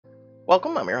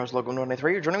Welcome, I'm your host Logan23.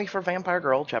 You're joining me for Vampire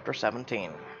Girl, Chapter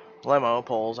 17. Limo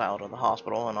pulls out of the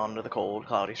hospital and onto the cold,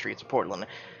 cloudy streets of Portland.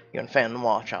 You and Finn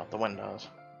watch out the windows.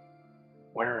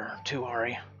 Where to,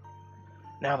 Ari?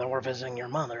 Now that we're visiting your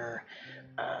mother,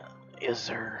 is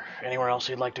there anywhere else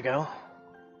you'd like to go?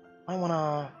 I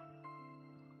wanna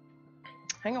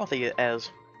hang out with you,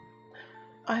 Ez.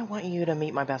 I want you to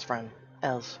meet my best friend,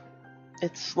 Ez.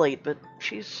 It's late, but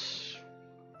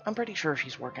I'm pretty sure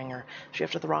she's working her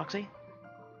shift at the Roxy.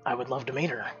 I would love to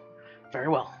meet her. Very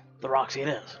well. The Roxy it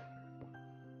is.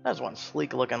 That's one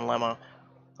sleek-looking limo.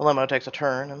 The limo takes a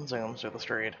turn and zooms through the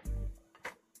street.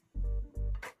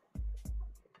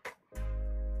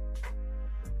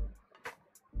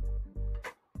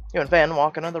 You and Finn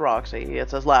walk into the Roxy.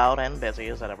 It's as loud and busy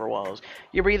as it ever was.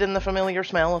 You breathe in the familiar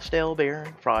smell of stale beer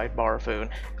and fried bar food.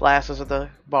 Glasses at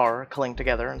the bar clink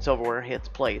together and silverware hits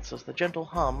plates as the gentle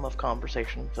hum of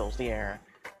conversation fills the air.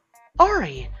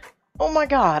 Ari! Oh my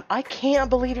god, I can't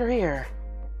believe you're here.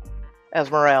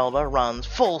 Esmeralda runs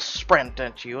full sprint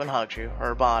at you and hugs you.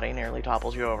 Her body nearly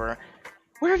topples you over.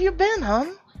 Where have you been,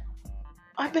 hun?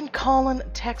 I've been calling,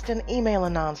 texting,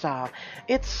 emailing nonstop.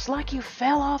 It's like you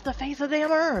fell off the face of the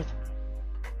damn earth.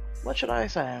 What should I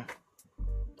say?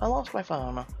 I lost my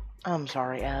phone. I'm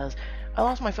sorry, Ez. I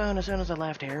lost my phone as soon as I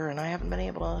left here, and I haven't been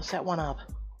able to set one up.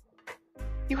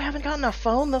 You haven't gotten a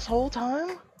phone this whole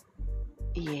time?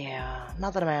 Yeah,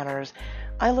 not that it matters.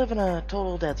 I live in a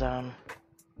total dead zone.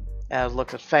 Ez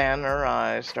looks at Finn, her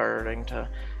eyes staring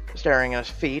at his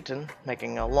feet and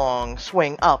making a long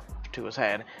swing up to his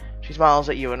head. She smiles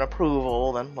at you in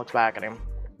approval, then looks back at him.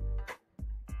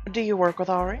 Do you work with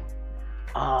Ari?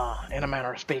 In a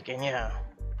manner of speaking, yeah.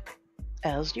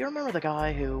 Ez, do you remember the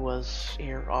guy who was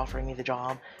here offering me the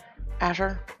job?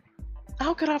 Asher?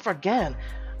 How could I forget?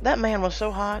 That man was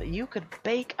so hot, you could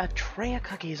bake a tray of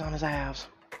cookies on his ass.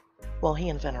 Well, he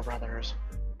and Finn are brothers.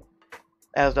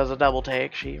 Ez does a double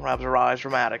take. She rubs her eyes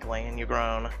dramatically, and you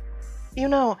groan. You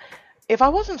know, if I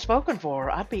wasn't spoken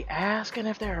for, I'd be asking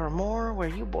if there are more where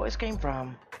you boys came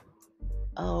from.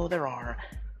 Oh, there are.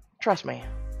 Trust me.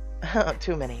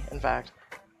 Too many, in fact.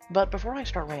 But before I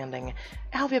start ranting,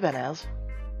 how have you been, Ez?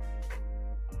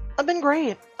 I've been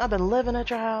great. I've been living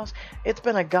at your house. It's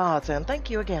been a godsend.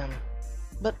 Thank you again.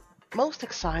 But most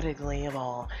excitedly of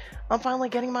all, I'm finally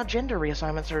getting my gender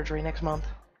reassignment surgery next month.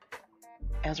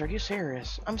 Ez, are you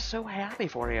serious? I'm so happy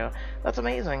for you. That's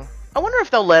amazing. I wonder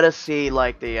if they'll let us see,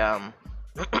 like, the,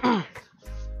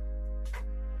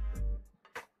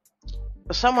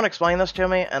 Someone explained this to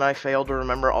me, and I failed to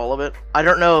remember all of it. I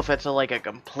don't know if it's, like, a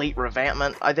complete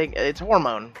revampment. I think it's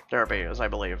hormone therapy, as I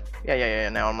believe. Yeah,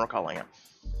 now I'm recalling it.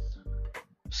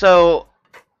 So,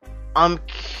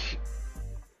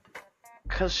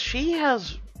 because she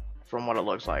has, from what it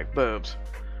looks like, boobs.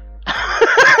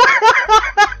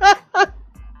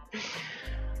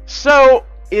 So,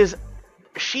 is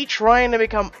she trying to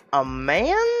become a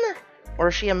man? Or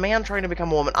is she a man trying to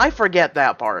become a woman? I forget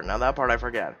that part. Now, that part I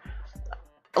forget.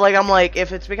 Like, I'm like,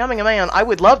 if it's becoming a man, I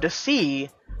would love to see,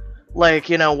 like,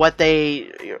 you know, what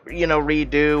they, you know,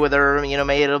 redo with her. You know,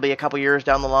 maybe it'll be a couple years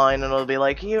down the line, and it'll be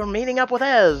like, you're meeting up with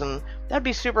Ez, and that'd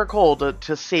be super cool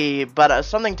to see. But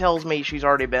something tells me she's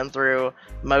already been through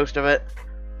most of it,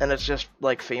 and it's just,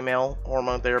 like, female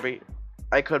hormone therapy.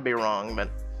 I could be wrong, but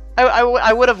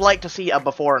I would have liked to see a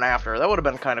before and after. That would have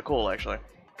been kind of cool, actually.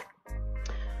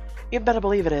 You better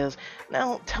believe it is.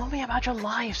 Now, tell me about your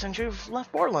life since you've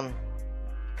left Portland.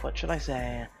 What should I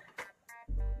say?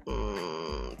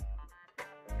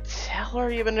 Tell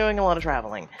her you've been doing a lot of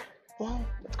traveling. Well,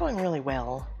 it's going really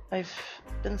well. I've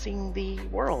been seeing the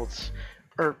world.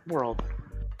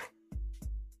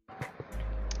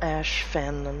 Ash,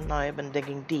 Finn, and I have been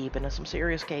digging deep into some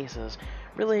serious cases.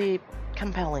 Really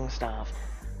compelling stuff.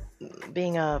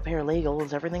 Being a paralegal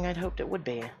is everything I'd hoped it would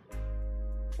be.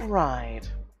 Right.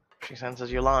 She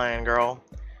senses you lying, girl.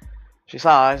 She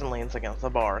sighs and leans against the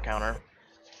bar counter.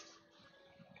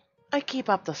 I keep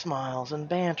up the smiles and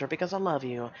banter because I love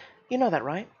you. You know that,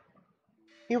 right?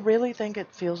 You really think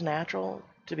it feels natural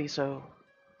to be so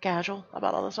casual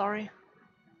about all this, Ari?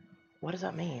 What does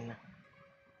that mean?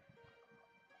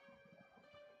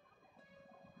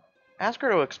 Ask her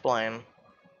to explain.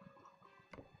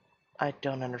 I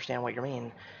don't understand what you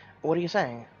mean. What are you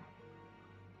saying?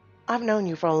 I've known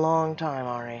you for a long time,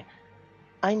 Ari.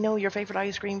 I know your favorite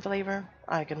ice cream flavor.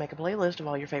 I can make a playlist of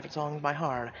all your favorite songs by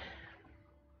heart.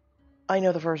 I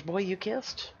know the first boy you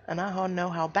kissed, and I know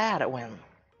how bad it went.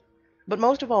 But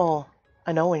most of all,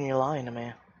 I know when you're lying to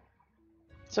me.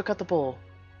 So cut the bull.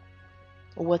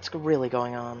 What's really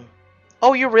going on?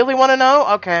 Oh, you really want to know?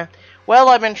 Okay. Well,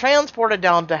 I've been transported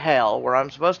down to hell, where I'm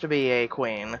supposed to be a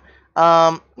queen.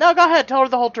 No, go ahead, tell her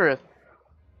the whole truth.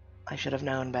 I should have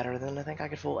known better than to think I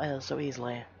could fool Ez so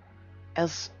easily.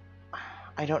 Ez,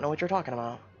 I don't know what you're talking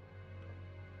about.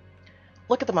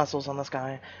 Look at the muscles on this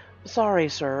guy. Sorry,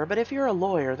 sir, but if you're a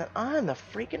lawyer, then I'm the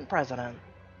freaking president.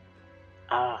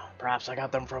 Perhaps I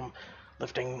got them from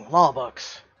lifting law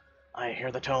books. I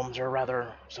hear the tomes are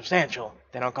rather substantial.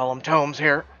 They don't call them tomes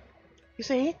here. You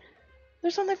see?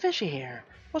 There's something fishy here.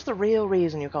 What's the real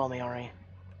reason you call me, Ari?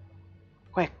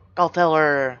 Quick, I'll tell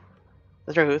her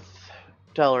the truth.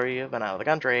 Tell her you've been out of the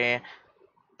country.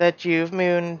 That you've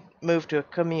moved to a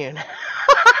commune.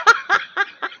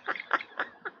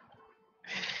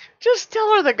 Just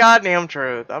tell her the goddamn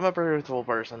truth. I'm a truthful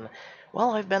person.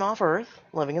 Well, I've been off Earth,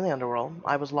 living in the underworld.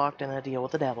 I was locked in a deal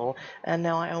with the devil, and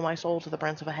now I owe my soul to the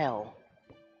Prince of Hell.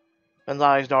 Ben's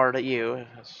eyes darted at you,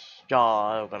 his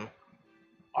jaw open.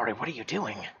 Ari, what are you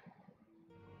doing?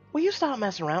 Will you stop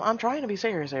messing around? I'm trying to be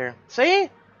serious here. See?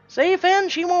 See, Finn?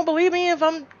 She won't believe me if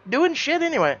I'm doing shit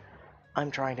anyway.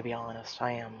 I'm trying to be honest.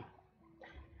 I am.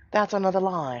 That's another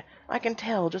lie. I can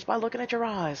tell just by looking at your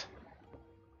eyes.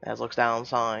 Ez looks down,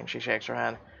 sighing. She shakes her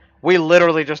head. We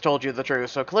literally just told you the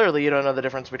truth, so clearly you don't know the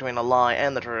difference between a lie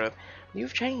and the truth.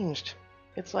 You've changed.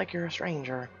 It's like you're a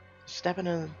stranger. Stepping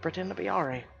in and pretend to be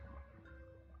Ari.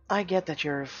 I get that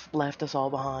you've left us all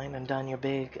behind and done your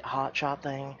big hotshot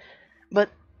thing, but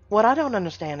what I don't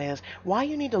understand is why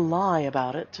you need to lie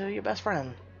about it to your best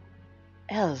friend.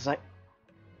 Ez,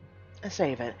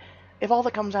 save it. If all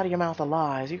that comes out of your mouth are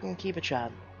lies, you can keep it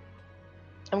shut.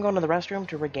 I'm going to the restroom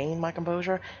to regain my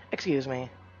composure. Excuse me.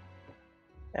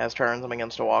 Ez turns and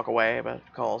begins to walk away, but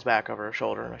calls back over her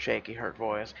shoulder in a shaky, hurt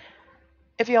voice.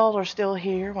 If y'all are still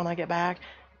here when I get back,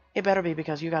 it better be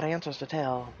because you got answers to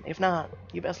tell. If not,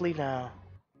 you best leave now.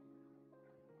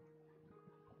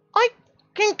 I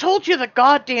told you the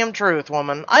goddamn truth,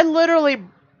 woman. I literally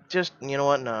just, you know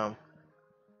what, no.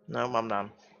 No, I'm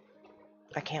done.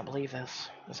 I can't believe this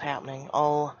is happening.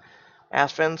 I'll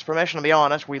ask Finn's permission to be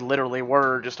honest. We literally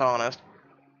were just honest.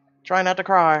 Try not to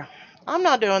cry. I'm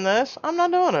not doing this. I'm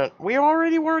not doing it. We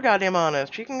already were goddamn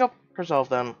honest. She can go herself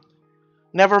then.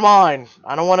 Never mind.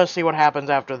 I don't want to see what happens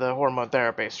after the hormone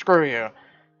therapy. Screw you.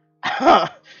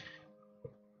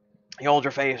 You hold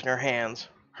your face in your hands.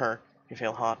 Hurt. You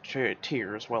feel hot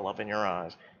tears well up in your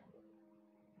eyes.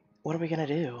 What are we gonna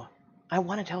do? I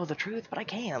want to tell her the truth, but I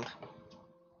can't.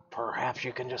 Perhaps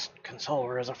you can just console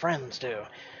her as a friends do.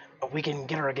 We can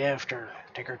get her a gift or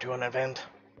take her to an event.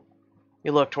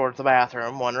 You look towards the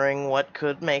bathroom, wondering what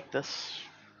could make this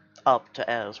up to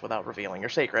Ez without revealing your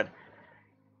secret.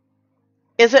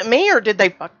 Is it me, or did they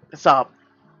fuck this up?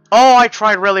 Oh, I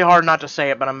tried really hard not to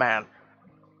say it, but I'm mad.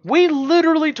 We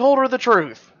literally told her the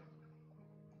truth.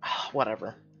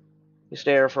 Whatever. You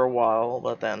stare for a while,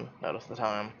 but then notice the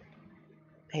time.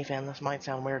 Hey, Finn, this might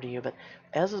sound weird to you, but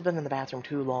Ez has been in the bathroom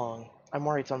too long. I'm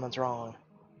worried something's wrong.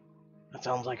 That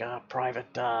sounds like a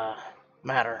private,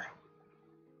 matter.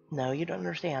 No, you don't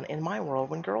understand. In my world,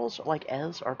 when girls like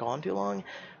Ez are gone too long,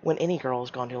 when any girl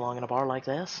has gone too long in a bar like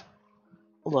this,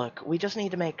 look, we just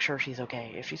need to make sure she's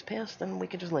okay. If she's pissed, then we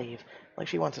can just leave, like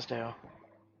she wants us to.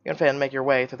 You and Finn make your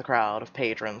way through the crowd of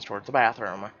patrons towards the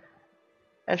bathroom.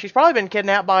 And she's probably been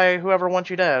kidnapped by whoever wants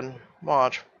you dead.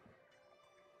 Watch.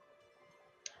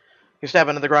 You step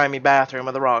into the grimy bathroom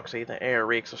of the Roxy. The air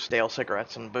reeks of stale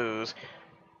cigarettes and booze.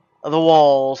 The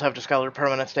walls have discolored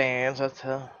permanent stains. That's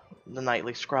the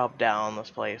nightly scrub down this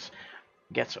place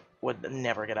would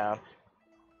never get out.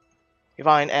 You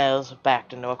find Ez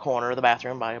backed into a corner of the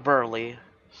bathroom by a burly,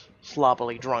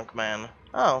 sloppily drunk man.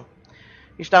 Oh.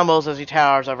 He stumbles as he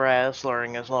towers over Ez,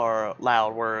 slurring his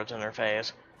loud words in her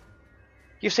face.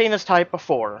 You've seen this type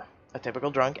before. A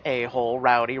typical drunk a-hole,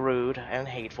 rowdy, rude, and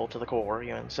hateful to the core.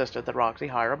 You insisted that Roxy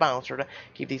hire a bouncer to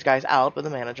keep these guys out, but the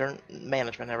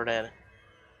management never did.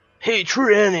 Hey,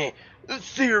 Tranny, let's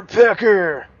see her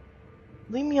pecker.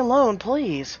 Leave me alone,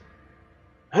 please.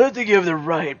 How'd they give the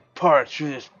right parts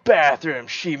through this bathroom,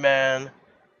 she-man?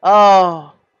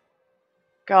 Oh,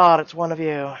 God, it's one of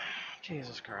you.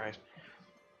 Jesus Christ.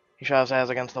 He shoves Ez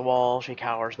against the wall. She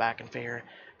cowers back in fear.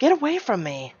 Get away from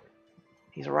me.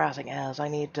 He's harassing Ez. I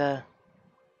need to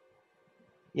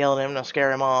yell at him to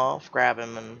scare him off, grab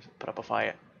him, and put up a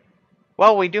fight.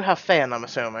 Well, we do have Finn, I'm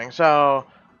assuming, so...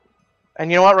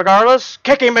 And you know what, regardless?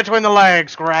 Kick him between the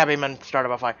legs, grab him, and start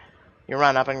up a fight. You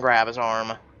run up and grab his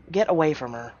arm. Get away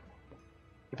from her.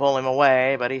 You pull him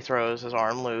away, but he throws his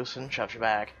arm loose and shoves you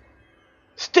back.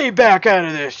 Stay back out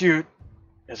of this, you...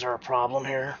 Is there a problem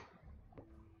here?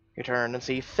 You turn and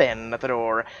see Finn at the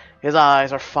door. His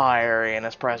eyes are fiery and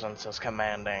his presence is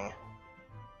commanding.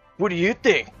 What do you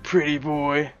think, pretty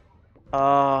boy?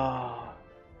 Oh.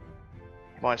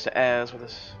 Points to Ez with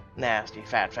his nasty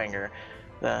fat finger.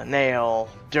 The nail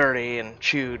dirty and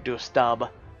chewed to a stub.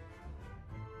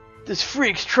 This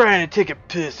freak's trying to take a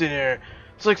piss in here.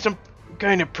 It's like some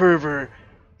kind of pervert.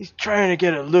 He's trying to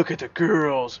get a look at the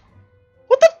girls.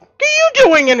 What the f*** are you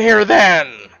doing in here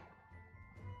then?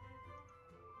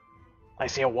 I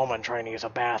see a woman trying to use a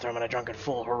bathroom and a drunken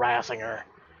fool harassing her.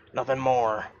 Nothing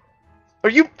more. Are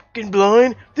you fucking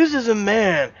blind? This is a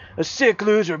man. A sick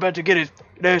loser about to get his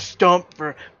ass stomped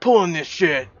for pulling this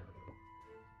shit.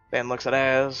 Finn looks at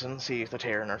Ez and sees the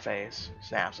tear in her face,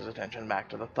 snaps his attention back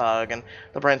to the thug, and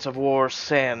the Prince of War's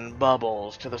sin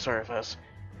bubbles to the surface.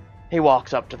 He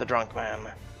walks up to the drunk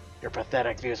man. Your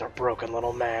pathetic views are broken,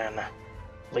 little man.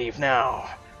 Leave now,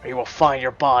 or you will find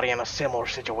your body in a similar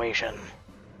situation.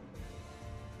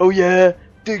 Oh yeah?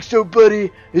 Think so,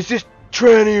 buddy? Is this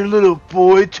tranny your little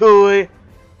boy toy?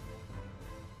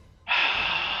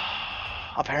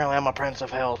 Apparently I'm a prince of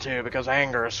hell too, because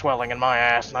anger is swelling in my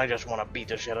ass and I just want to beat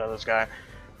the shit out of this guy.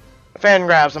 Finn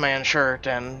grabs the man's shirt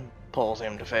and pulls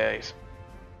him to face.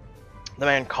 The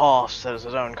man coughs as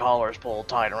his own collar is pulled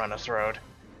tight around his throat.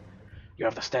 You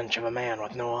have the stench of a man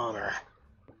with no honor.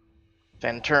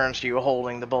 Finn turns to you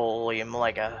holding the bully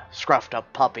like a scruffed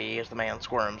up puppy as the man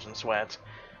squirms and sweats.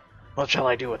 What shall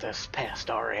I do with this pest,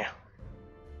 Ari?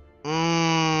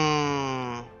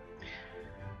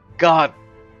 God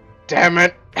damn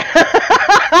it.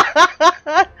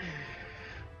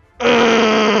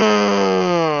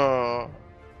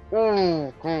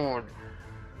 Oh, God.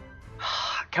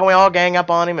 Can we all gang up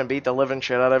on him and beat the living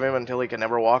shit out of him until he can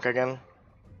never walk again?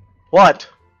 What?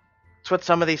 That's what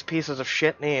some of these pieces of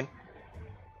shit need.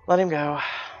 Let him go.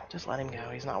 Just let him go.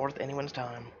 He's not worth anyone's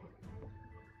time.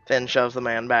 Finn shoves the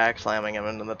man back, slamming him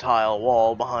into the tile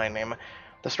wall behind him.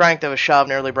 The strength of his shove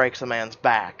nearly breaks the man's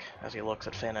back as he looks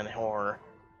at Finn in horror.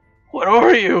 What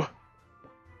are you?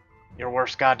 Your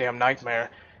worst goddamn nightmare.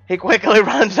 He quickly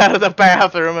runs out of the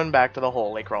bathroom and back to the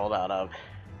hole he crawled out of.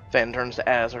 Finn turns to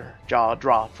Ez, her jaw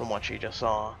dropped from what she just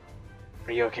saw.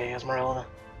 Are you okay, Esmeralda?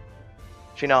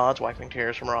 She nods, wiping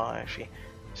tears from her eyes. She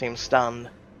seems stunned.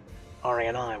 Ari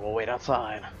and I will wait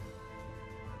outside.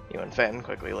 You and Finn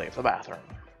quickly leave the bathroom.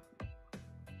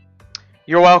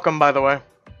 You're welcome, by the way.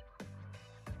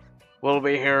 We'll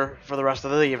be here for the rest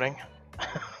of the evening.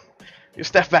 You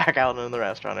step back out into the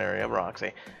restaurant area of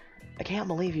Roxy. I can't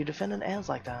believe you defended Ez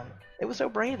like that. It was so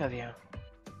brave of you.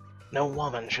 No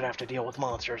woman should have to deal with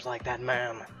monsters like that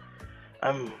man.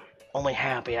 I'm only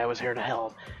happy I was here to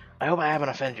help. I hope I haven't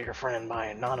offended your friend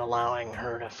by not allowing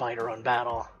her to fight her own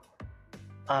battle.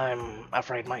 I'm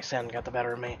afraid my sin got the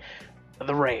better of me.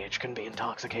 The rage can be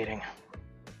intoxicating.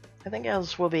 I think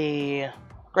Ez will be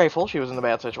grateful she was in a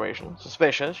bad situation.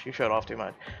 Suspicious, she showed off too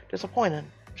much. Disappointed,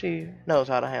 she knows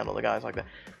how to handle the guys like that.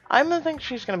 I think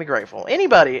she's going to be grateful.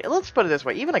 Anybody, let's put it this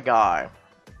way, even a guy.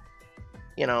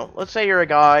 You know, let's say you're a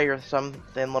guy, you're some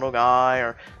thin little guy,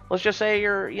 or let's just say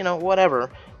you're, you know,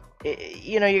 whatever.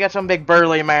 You know, you got some big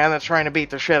burly man that's trying to beat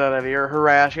the shit out of you or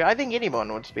harass you. I think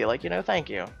anyone would just be like, you know, thank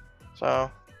you. So,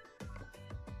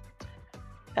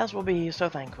 Ez will be so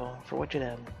thankful for what you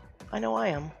did. I know I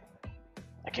am.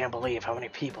 I can't believe how many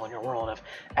people in your world have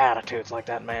attitudes like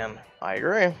that man. I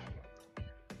agree.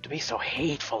 To be so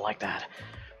hateful like that,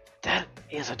 that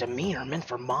is a demeanor meant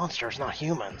for monsters, not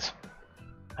humans.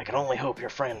 I can only hope your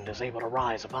friend is able to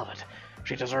rise above it.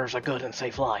 She deserves a good and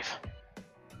safe life.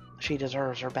 She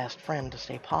deserves her best friend to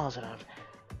stay positive.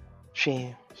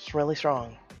 She's really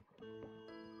strong.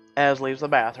 Ez leaves the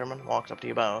bathroom and walks up to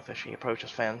you both. As she approaches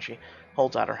Finn, she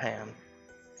holds out her hand.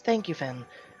 Thank you, Finn.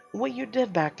 What you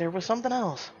did back there was something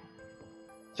else.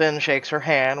 Finn shakes her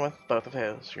hand with both of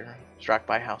his. You're struck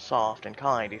by how soft and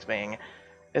kind he's being.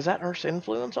 Is that her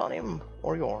influence on him,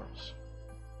 or yours?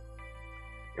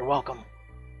 You're welcome.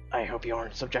 I hope you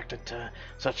aren't subjected to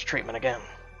such treatment again.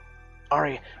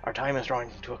 Ari, our time is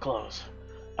drawing to a close.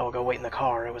 I will go wait in the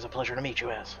car. It was a pleasure to meet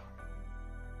you, Ez.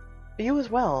 You as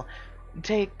well.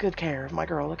 Take good care of my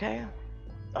girl, okay?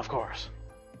 Of course.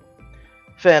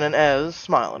 Finn and Ez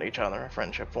smile at each other,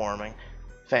 friendship forming.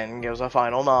 Finn gives a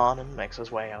final nod and makes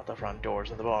his way out the front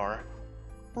doors of the bar.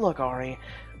 Look, Ari,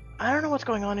 I don't know what's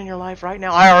going on in your life right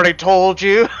now. I already told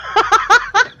you!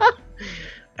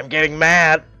 I'm getting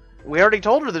mad. We already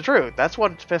told her the truth. That's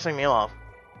what's pissing me off.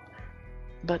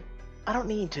 But I don't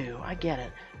need to. I get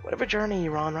it. Whatever journey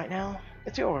you're on right now,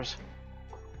 it's yours.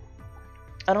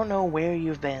 I don't know where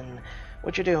you've been,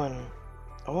 what you're doing,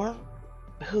 or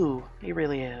who he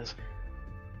really is.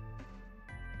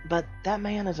 But that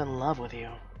man is in love with you.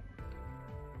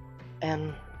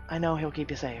 And I know he'll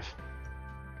keep you safe.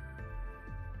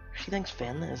 She thinks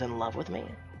Finn is in love with me?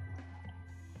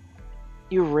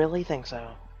 You really think so?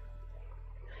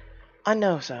 I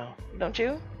know so. Don't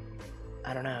you?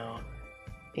 I don't know.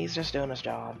 He's just doing his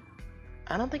job.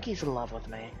 I don't think he's in love with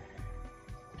me.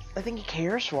 I think he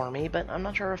cares for me, but I'm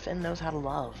not sure if Finn knows how to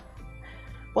love.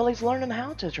 Well, he's learning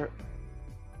how to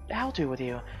with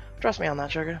you. Trust me on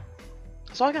that, sugar.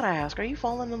 So I gotta ask, are you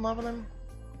falling in love with him?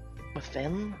 With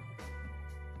Finn?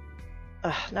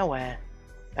 Ugh, no way.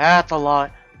 That's a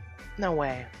lot. No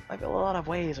way. I feel a lot of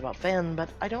ways about Finn, but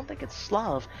I don't think it's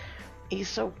love. He's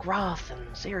so gruff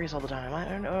and serious all the time. I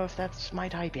don't know if that's my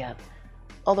type yet.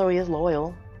 Although he is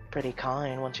loyal. Pretty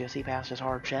kind once you see past his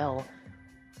hard shell.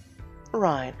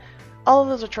 Right. All of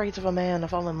those are traits of a man to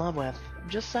fall in love with.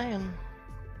 Just saying.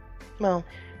 Well,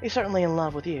 he's certainly in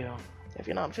love with you. If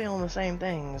you're not feeling the same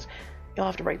things, you'll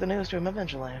have to break the news to him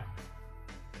eventually.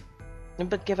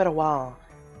 But give it a while.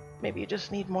 Maybe you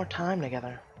just need more time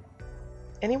together.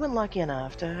 Anyone lucky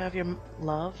enough to have your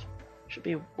love should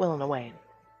be willing to wait.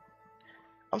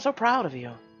 I'm so proud of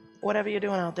you. Whatever you're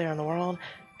doing out there in the world,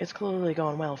 it's clearly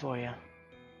going well for you.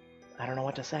 I don't know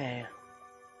what to say.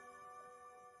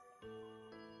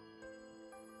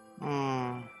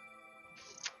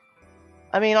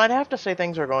 I mean, I'd have to say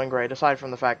things are going great, aside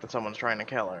from the fact that someone's trying to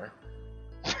kill her.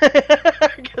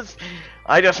 Because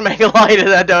I just make light of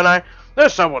that, don't I?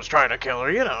 There's someone's trying to kill her,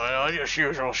 you know, just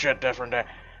usual shit, different day.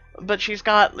 But she's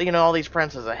got, you know, all these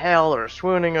princes of hell are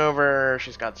swooning over her.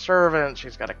 She's got servants.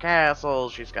 She's got a castle.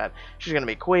 She's gonna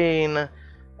be queen.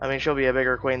 I mean, she'll be a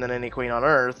bigger queen than any queen on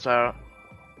earth, so...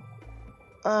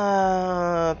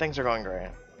 things are going great.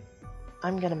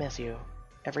 I'm gonna miss you.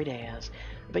 Every day is.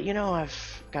 But you know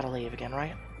I've gotta leave again,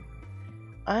 right?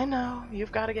 I know,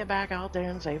 you've gotta get back out there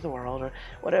and save the world, or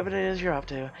whatever it is you're up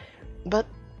to. But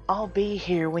I'll be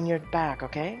here when you're back,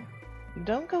 okay?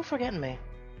 Don't go forgetting me.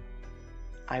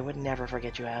 I would never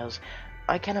forget you, Az.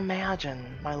 I can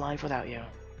imagine my life without you.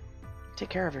 Take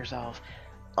care of yourself.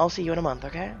 I'll see you in a month,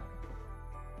 okay?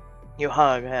 You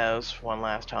hug Az one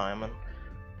last time, and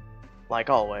like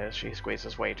always, she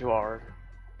squeezes way too hard,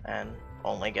 and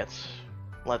only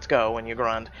lets go when you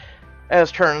grunt.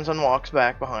 Az turns and walks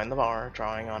back behind the bar,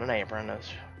 drawing on an apron as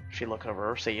she looks over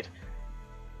her seat.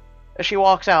 As she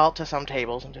walks out to some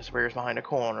tables and disappears behind a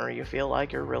corner, you feel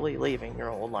like you're really leaving your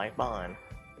old life behind.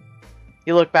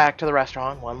 You look back to the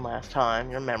restaurant one last time.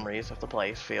 Your memories of the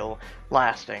place feel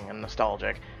lasting and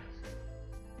nostalgic.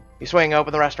 You swing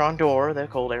open the restaurant door, the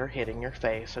cold air hitting your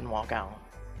face, and walk out.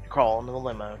 You crawl into the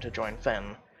limo to join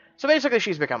Finn. So basically,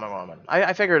 she's become a woman.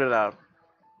 I figured it out.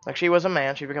 Like, she was a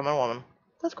man, she'd become a woman.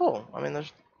 That's cool. I mean,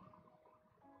 there's...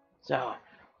 So,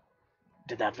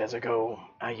 did that visit go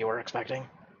how you were expecting?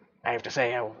 I have to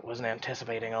say, I wasn't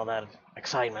anticipating all that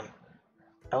excitement.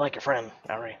 I like your friend,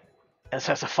 Ari. This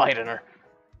has a fight in her.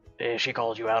 She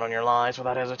called you out on your lies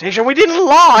without hesitation. We didn't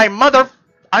lie, mother...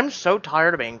 I'm so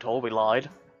tired of being told we lied.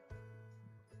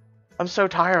 I'm so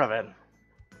tired of it.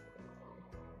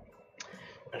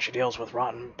 And she deals with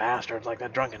rotten bastards like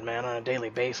that drunken man on a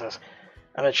daily basis.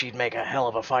 I bet she'd make a hell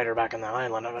of a fighter back in the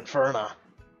island of Inferna.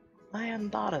 I hadn't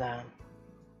thought of that.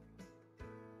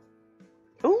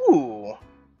 Ooh.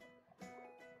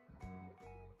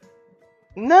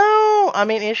 No! I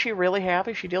mean, is she really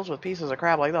happy she deals with pieces of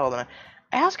crap like that all the time?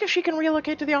 Ask if she can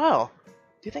relocate to the Isle.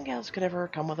 Do you think Az could ever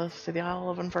come with us to the Isle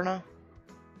of Inferno?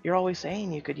 You're always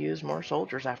saying you could use more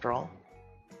soldiers after all.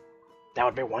 That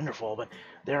would be wonderful, but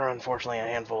there are unfortunately a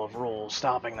handful of rules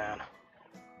stopping that.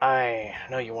 I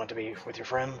know you want to be with your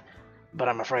friend, but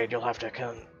I'm afraid you'll have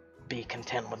to be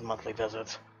content with monthly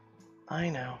visits. I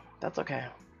know. That's okay.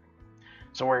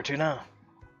 So where to now?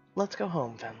 Let's go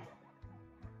home, Finn.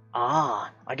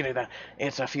 Ah, I can do that.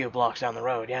 It's a few blocks down the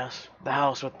road, yes? The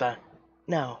house with the...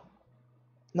 No.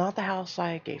 Not the house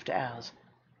I gave to Az.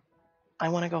 I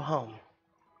want to go home.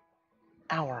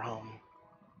 Our home.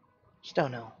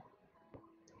 Stonehill.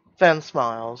 Finn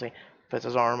smiles. He puts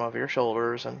his arm over your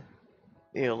shoulders, and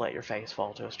you let your face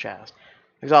fall to his chest,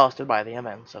 exhausted by the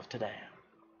events of today.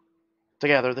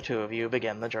 Together, the two of you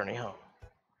begin the journey home.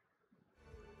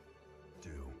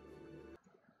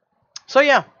 So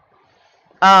yeah,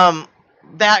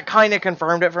 that kind of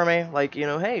confirmed it for me. Like, you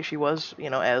know, hey, she was, you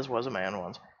know, Az was a man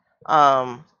once.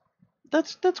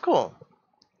 That's cool.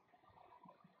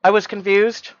 I was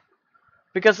confused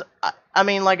because I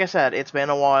mean, like I said, it's been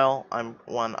a while.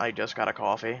 I just got a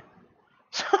coffee.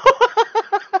 So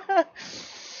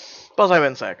plus I've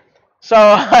been sick. So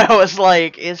I was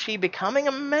like, is she becoming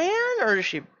a man or is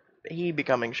he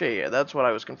becoming she? That's what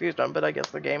I was confused on, but I guess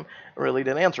the game really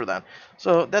didn't answer that.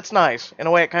 So that's nice. In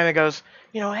a way, it kind of goes,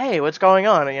 you know, hey, what's going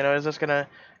on? You know, is this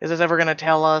ever gonna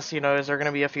tell us? You know, is there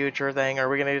gonna be a future thing? Are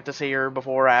we gonna get to see her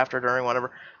before, after, during,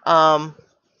 whatever?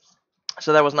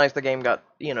 So that was nice. The game got,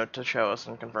 to show us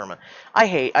and confirm it. I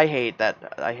hate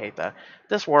that.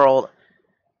 This world,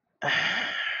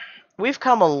 we've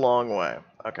come a long way.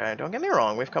 Okay, don't get me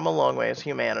wrong. We've come a long way as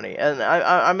humanity, and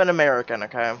I'm an American.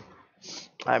 Okay,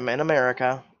 I'm in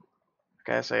America.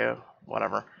 Okay, so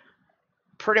whatever.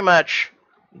 Pretty much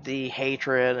the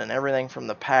hatred and everything from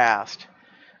the past.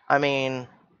 I mean,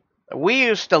 we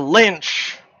used to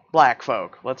lynch black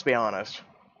folk. Let's be honest.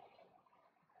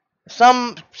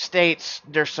 Some states,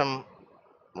 there's some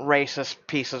racist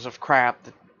pieces of crap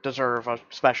that deserve a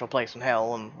special place in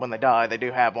hell, and when they die, they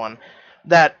do have one.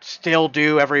 That still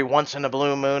do every once in a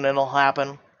blue moon, it'll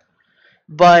happen.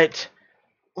 But,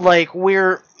 like,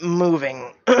 we're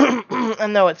moving,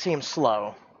 and though it seems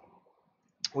slow,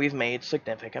 we've made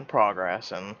significant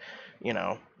progress, and, you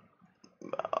know,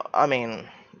 I mean,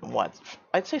 what?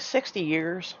 I'd say 60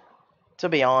 years, to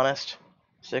be honest.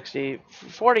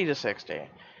 40 to 60.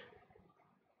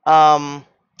 Um,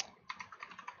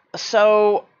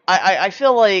 So I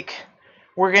feel like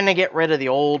we're gonna get rid of the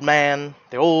old man,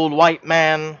 the old white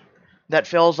man that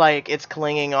feels like it's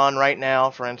clinging on right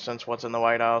now. For instance, what's in the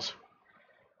White House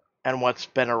and what's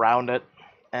been around it,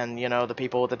 and the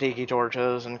people with the tiki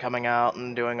torches and coming out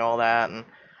and doing all that, and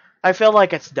I feel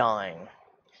like it's dying.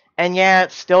 And yeah,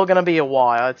 it's still going to be a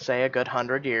while, I'd say a good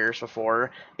 100 years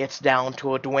before it's down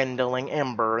to a dwindling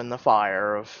ember in the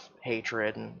fire of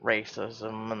hatred and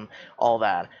racism and all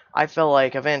that. I feel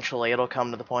like eventually it'll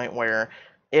come to the point where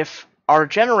if our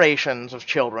generations of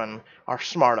children are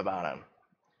smart about it,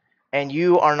 and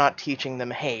you are not teaching them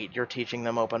hate, you're teaching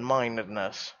them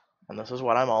open-mindedness. And this is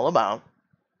what I'm all about.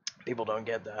 People don't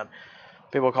get that.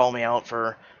 People call me out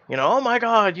for, oh my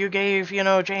God, you gave,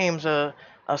 James a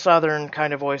southern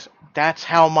kind of voice. That's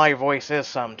how my voice is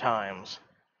sometimes.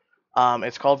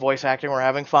 It's called voice acting. We're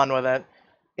having fun with it.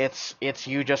 It's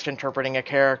you just interpreting a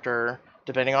character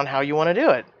depending on how you want to do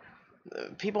it.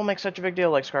 People make such a big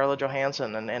deal, like Scarlett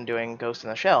Johansson and doing Ghost in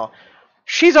the Shell.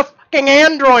 She's a fucking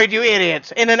android, you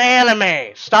idiots, in an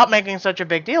anime. Stop making such a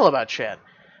big deal about shit.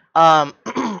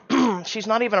 She's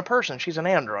not even a person. She's an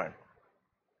android.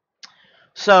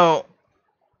 So,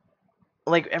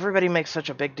 like, everybody makes such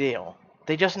a big deal.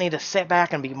 They just need to sit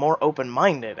back and be more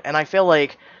open-minded. And I feel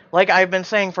like I've been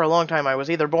saying for a long time, I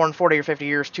was either born 40 or 50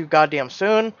 years too goddamn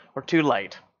soon or too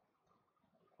late.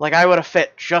 Like, I would have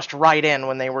fit just right in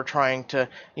when they were trying to,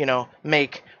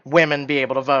 make women be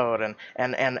able to vote and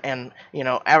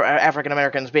African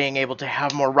Americans being able to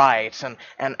have more rights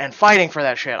and fighting for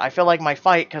that shit. I feel like my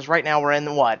fight, because right now we're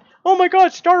in what? Oh my God,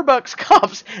 Starbucks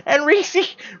cups and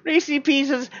Reese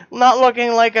Pieces not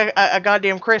looking like a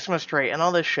goddamn Christmas tree and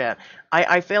all this shit.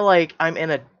 I feel like I'm in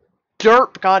a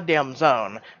derp goddamn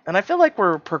zone, and I feel like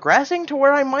we're progressing to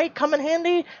where I might come in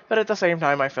handy, but at the same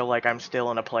time I feel like I'm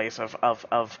still in a place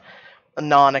of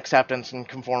non-acceptance and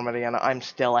conformity, and I'm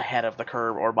still ahead of the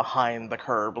curve or behind the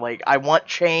curve. Like, I want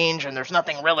change, and there's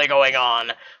nothing really going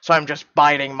on, so I'm just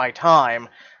biding my time,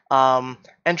 and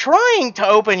trying to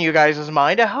open you guys'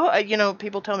 mind.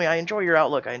 People tell me, I enjoy your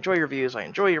outlook, I enjoy your views, I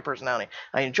enjoy your personality,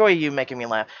 I enjoy you making me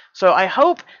laugh. So I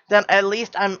hope that at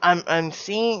least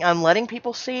I'm letting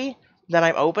people see that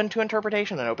I'm open to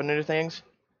interpretation and open to new things.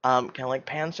 Kind of like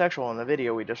pansexual in the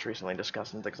video we just recently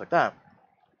discussed and things like that.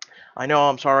 I know,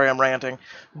 I'm sorry I'm ranting,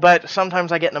 but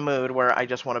sometimes I get in a mood where I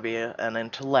just want to be an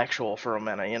intellectual for a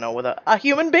minute, with a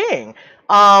human being.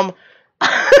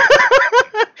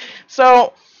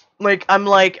 So,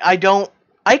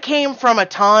 I came from a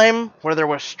time where there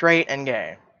was straight and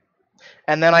gay.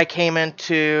 And then I came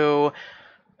into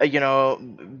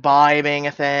bi being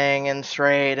a thing and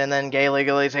straight, and then gay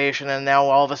legalization, and now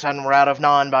all of a sudden we're out of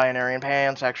non-binary and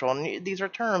pansexual, and these are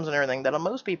terms and everything that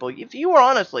most people, if you were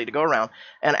honestly to go around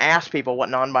and ask people what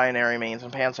non-binary means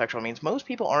and pansexual means, most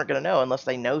people aren't going to know unless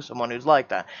they know someone who's like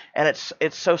that. And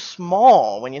it's so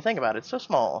small when you think about it. It's so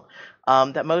small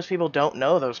that most people don't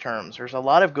know those terms. There's a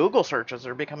lot of Google searches that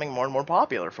are becoming more and more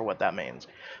popular for what that means.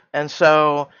 And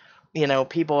so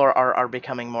people are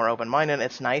becoming more open-minded.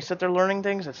 It's nice that they're learning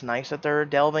things. It's nice that they're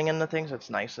delving into things. It's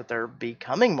nice that they're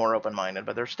becoming more open-minded.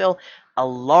 But there's still a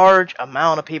large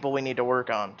amount of people we need to work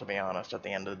on, to be honest, at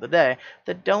the end of the day,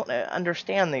 that don't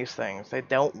understand these things. They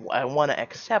don't want to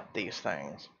accept these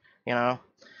things,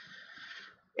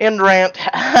 End rant.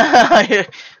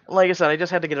 Like I said, I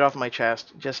just had to get it off my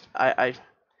chest. I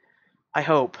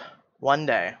hope one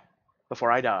day,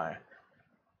 before I die,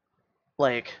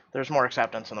 there's more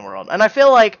acceptance in the world. And I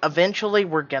feel like eventually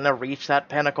we're gonna reach that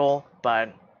pinnacle,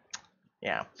 but,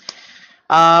 yeah.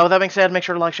 With that being said, make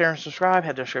sure to like, share, and subscribe.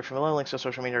 Head to the description below, links to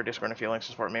social media or Discord if you links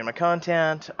to support me and my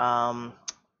content.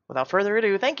 without further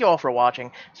ado, thank you all for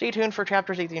watching. Stay tuned for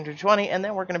chapters 18 to 20, and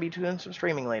then we're going to be doing some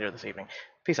streaming later this evening.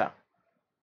 Peace out.